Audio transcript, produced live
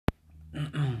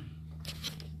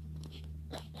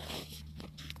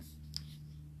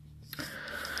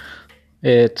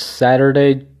It's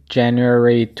Saturday,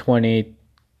 January 22nd,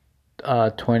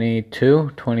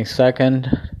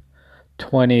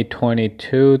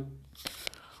 2022,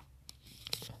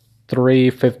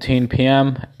 3:15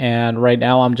 p.m. And right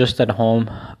now I'm just at home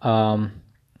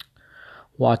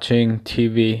watching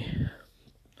TV.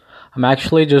 I'm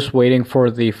actually just waiting for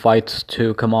the fights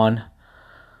to come on.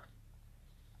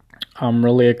 I'm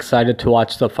really excited to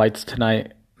watch the fights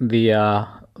tonight. The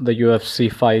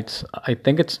UFC fights. I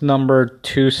think it's number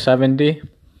 270,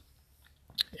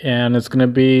 and it's gonna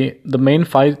be the main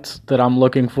fights that I'm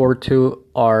looking forward to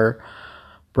are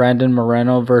Brandon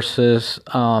Moreno versus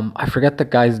I forget the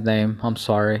guy's name. I'm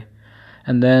sorry,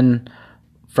 and then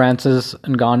Francis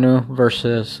Ngannou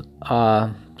versus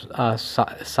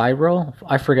Cyril.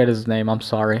 I forget his name. I'm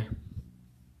sorry.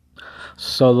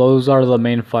 So those are the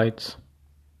main fights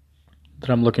that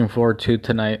I'm looking forward to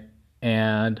tonight,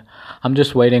 and I'm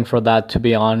just waiting for that to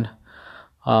be on.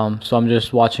 So I'm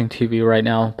just watching TV right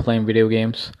now, playing video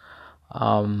games.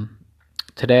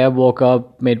 Today I woke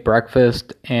up, made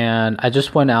breakfast, and I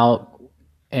just went out,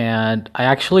 and I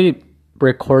actually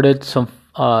recorded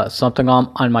something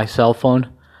on my cell phone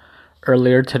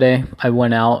earlier today. I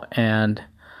went out and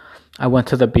I went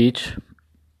to the beach,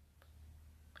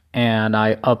 and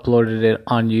I uploaded it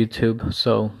on YouTube.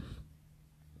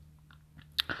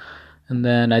 And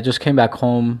then I just came back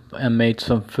home and made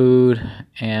some food,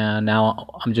 and now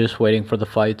I'm just waiting for the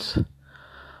fights.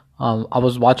 I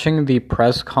was watching the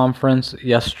press conference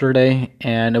yesterday,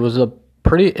 and it was a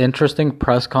pretty interesting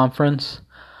press conference.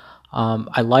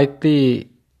 I like the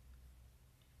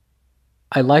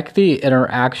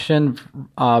interaction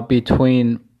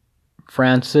between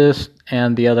Francis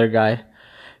and the other guy,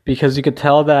 because you could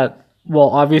tell that, well,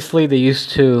 obviously they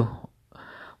used to.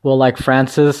 Well, like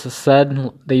Francis said,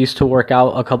 they used to work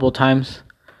out a couple times.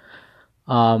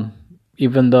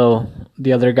 Even though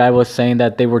the other guy was saying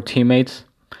that they were teammates.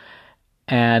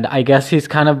 And I guess he's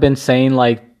kind of been saying,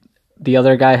 like, the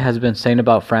other guy has been saying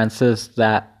about Francis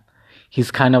that he's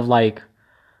kind of like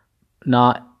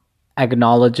not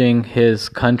acknowledging his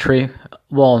country.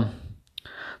 Well,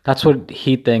 that's what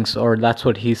he thinks, or that's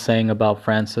what he's saying about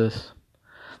Francis.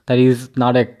 That he's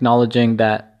not acknowledging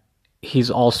that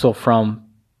he's also from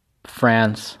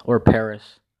France or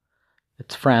Paris.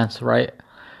 It's France, right?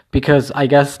 Because I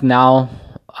guess now,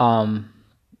 well,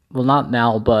 not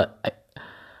now, but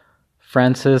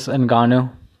Francis Ngannou,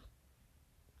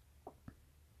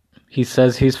 he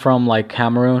says he's from like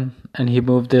Cameroon, and he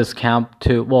moved his camp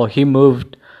to, well, he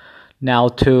moved now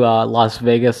to Las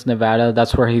Vegas, Nevada.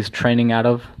 That's where he's training out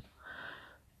of.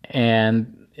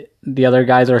 And the other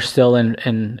guys are still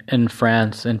in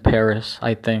France, in Paris,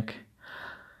 I think.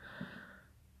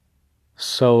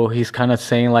 So he's kind of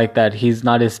saying like that he's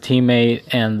not his teammate,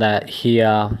 and that he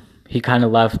kind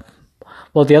of left.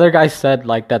 Well, the other guy said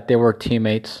like that they were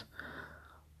teammates,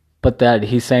 but that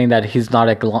he's saying that he's not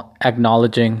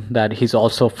acknowledging that he's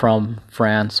also from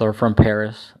France or from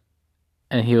Paris,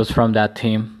 and he was from that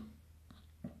team.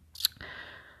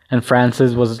 And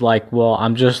Francis was like, well,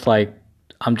 I'm just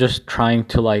trying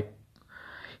to like,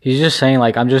 he's just saying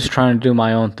like, I'm just trying to do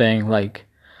my own thing, like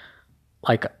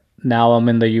now I'm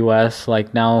in the US,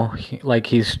 like now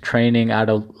he's training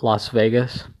out of Las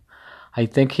Vegas. I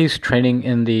think he's training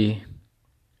in the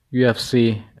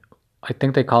UFC. I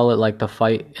think they call it like the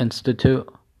Fight Institute.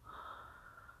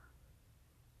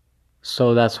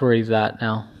 So that's where he's at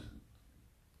now.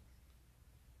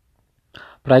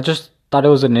 But I just thought it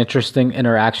was an interesting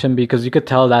interaction, because you could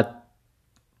tell that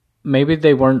maybe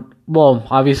they weren't, well,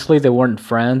 obviously they weren't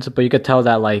friends, but you could tell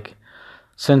that like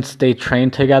since they train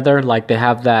together, like they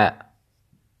have that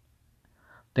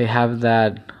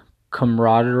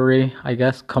camaraderie, I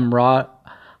guess. How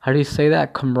do you say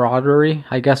that? Camaraderie,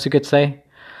 I guess you could say.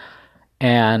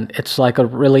 And it's like a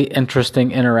really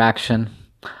interesting interaction.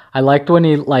 I liked when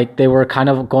they were kind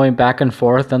of going back and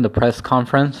forth in the press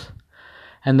conference.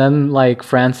 And then like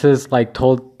Francis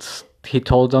told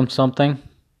them something.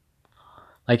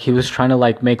 Like he was trying to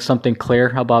like make something clear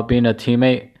about being a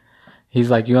teammate. He's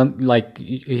like,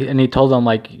 and he told them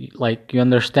like you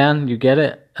understand, you get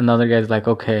it. And the other guy's like,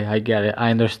 okay, I get it,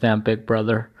 I understand, big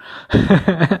brother.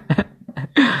 I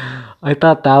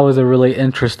thought that was a really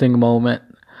interesting moment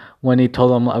when he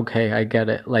told him, okay, I get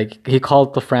it. Like he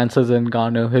called the Francis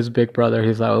Ngannou his big brother.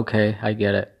 He's like, okay, I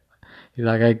get it. He's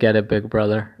like, I get it, big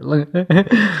brother.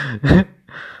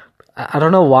 I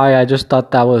don't know why. I just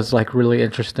thought that was like really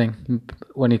interesting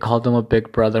when he called him a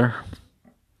big brother.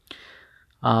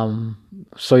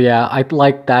 So yeah, I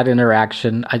liked that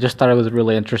interaction. I just thought it was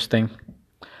really interesting.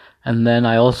 And then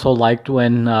I also liked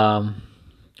when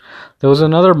there was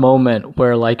another moment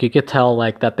where like you could tell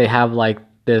like that they have like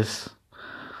this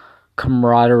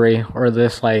camaraderie or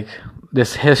this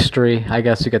history, I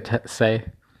guess you could say.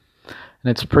 And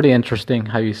it's pretty interesting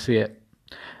how you see it.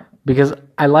 Because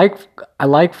I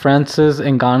like Francis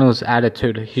Ngannou's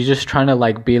attitude. He's just trying to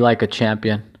like be like a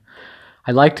champion.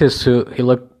 I liked his suit. He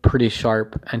looked pretty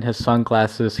sharp, and his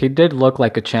sunglasses. He did look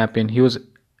like a champion. He was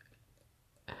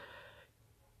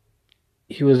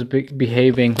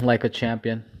behaving like a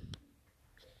champion,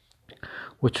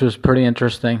 which was pretty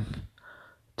interesting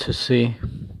to see.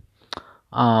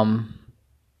 Um,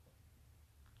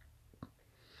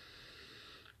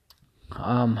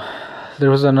 um, there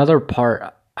was another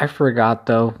part I forgot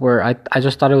though, where I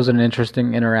just thought it was an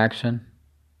interesting interaction.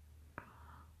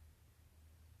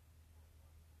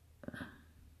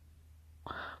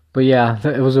 But yeah,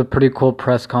 it was a pretty cool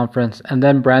press conference. And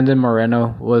then Brandon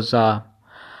Moreno was I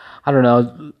don't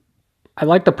know. I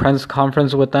like the press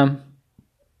conference with them.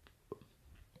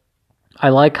 I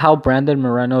like how Brandon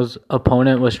Moreno's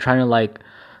opponent was trying to like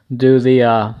do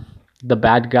the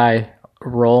bad guy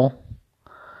role,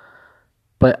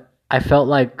 but I felt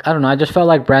like I don't know. I just felt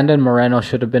like Brandon Moreno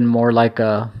should have been more like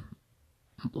a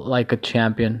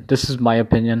champion. This is my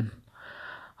opinion.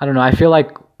 I don't know. I feel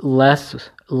like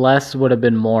less would have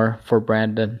been more for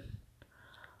Brandon.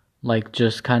 Like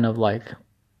just kind of like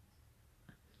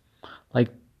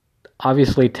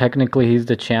obviously technically he's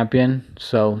the champion,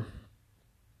 so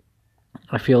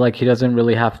I feel like he doesn't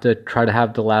really have to try to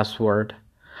have the last word.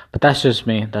 But that's just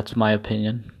me. That's my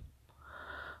opinion.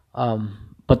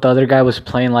 But the other guy was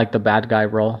playing like the bad guy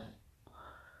role.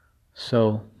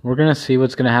 So we're gonna see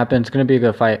what's gonna happen. It's gonna be a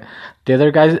good fight. The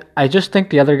other guys, I just think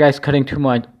the other guy's cutting too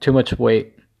much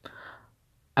weight.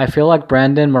 I feel like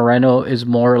Brandon Moreno is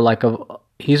more like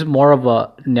he's more of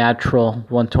a natural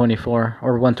 124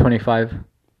 or 125.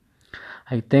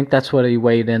 I think that's what he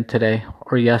weighed in today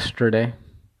or yesterday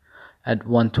at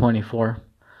 124.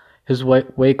 His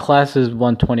weight class is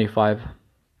 125.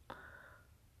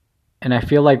 And I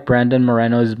feel like Brandon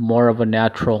Moreno is more of a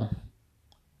natural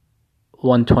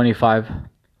 125.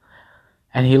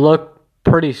 And he looked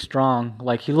pretty strong.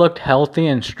 Like he looked healthy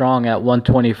and strong at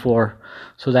 124.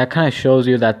 So that kind of shows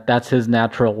you that that's his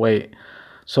natural weight.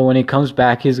 So when he comes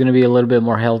back, he's going to be a little bit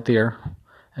more healthier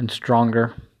and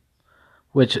stronger,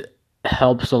 which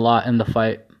helps a lot in the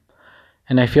fight.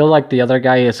 And I feel like the other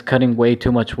guy is cutting way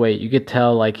too much weight. You could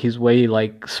tell like he's way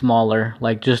like smaller,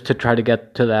 like just to try to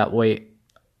get to that weight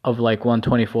of like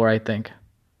 124, I think.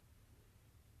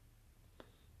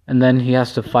 And then he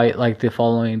has to fight like the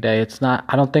following day.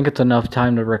 I don't think it's enough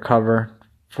time to recover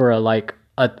for a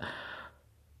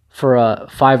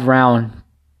 5 round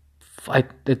fight.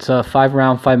 It's a 5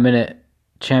 round, 5 minute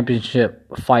championship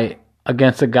fight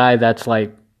against a guy that's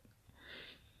like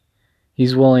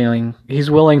he's willing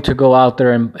to go out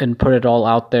there and put it all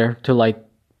out there to like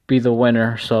be the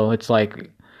winner. So it's like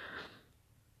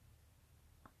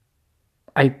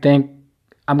I think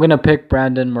I'm gonna pick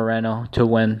Brandon Moreno to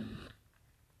win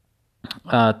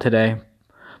today,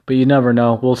 but you never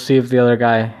know. We'll see if the other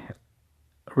guy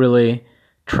really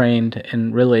trained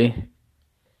and really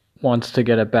wants to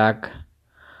get it back.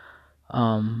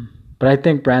 But I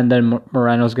think Brandon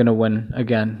Moreno's gonna win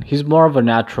again. He's more of a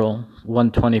natural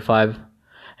 125,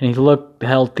 and he looked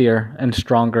healthier and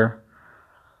stronger.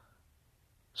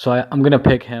 So I'm gonna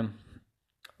pick him.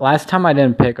 Last time I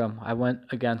didn't pick him. I went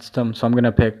against him, so I'm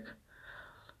gonna pick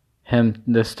him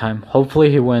this time. Hopefully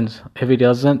he wins. If he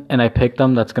doesn't, and I picked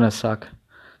him, that's gonna suck.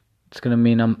 It's gonna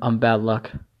mean I'm bad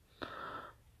luck.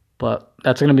 But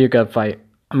that's gonna be a good fight.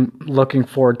 I'm looking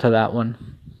forward to that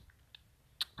one.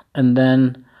 And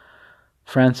then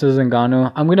Francis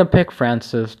Ngannou. I'm gonna pick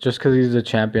Francis just because he's the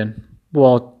champion.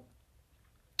 Well,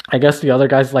 I guess the other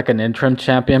guy's like an interim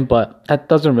champion, but that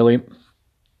doesn't really.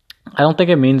 I don't think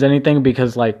it means anything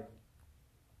because like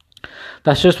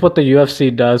that's just what the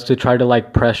UFC does to try to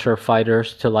like pressure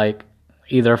fighters to like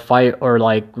either fight or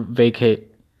like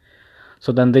vacate.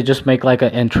 So then they just make like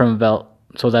an interim belt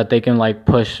so that they can like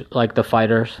push like the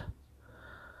fighters.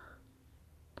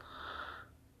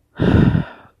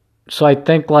 So I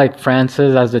think like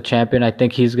Francis as the champion, I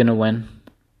think he's gonna win.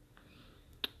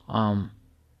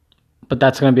 But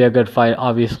that's gonna be a good fight,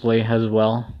 obviously as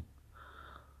well.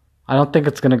 I don't think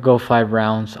it's gonna go 5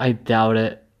 rounds. I doubt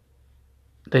it.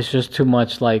 There's just too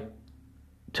much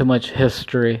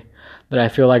history that I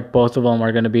feel like both of them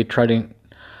are gonna be trying.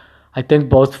 I think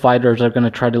both fighters are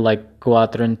gonna try to like go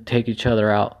out there and take each other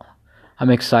out. I'm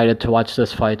excited to watch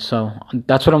this fight, so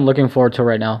that's what I'm looking forward to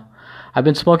right now. I've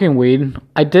been smoking weed.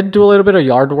 I did do a little bit of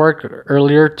yard work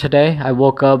earlier today. I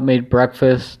woke up, made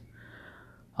breakfast,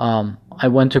 I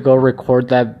went to go record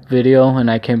that video and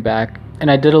I came back and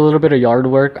I did a little bit of yard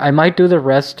work. I might do the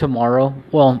rest tomorrow.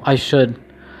 Well, I should.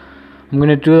 I'm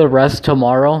gonna do the rest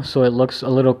tomorrow so it looks a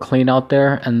little clean out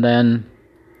there, and then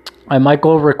I might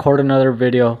go record another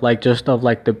video like just of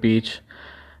like the beach,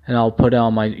 and I'll put it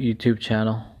on my YouTube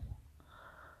channel.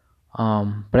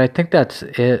 But I think that's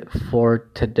it for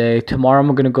today. Tomorrow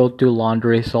I'm gonna go do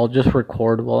laundry, so I'll just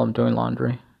record while I'm doing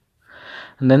laundry.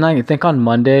 And then I think on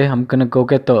Monday I'm gonna go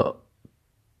get the.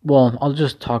 Well, I'll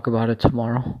just talk about it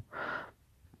tomorrow.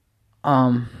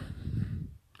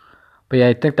 But yeah,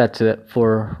 I think that's it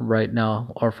for right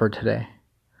now or for today.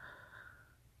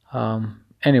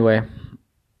 Anyway,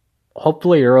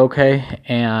 hopefully you're okay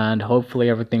and hopefully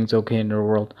everything's okay in your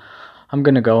world. I'm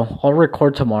gonna go. I'll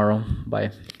record tomorrow.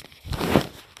 Bye.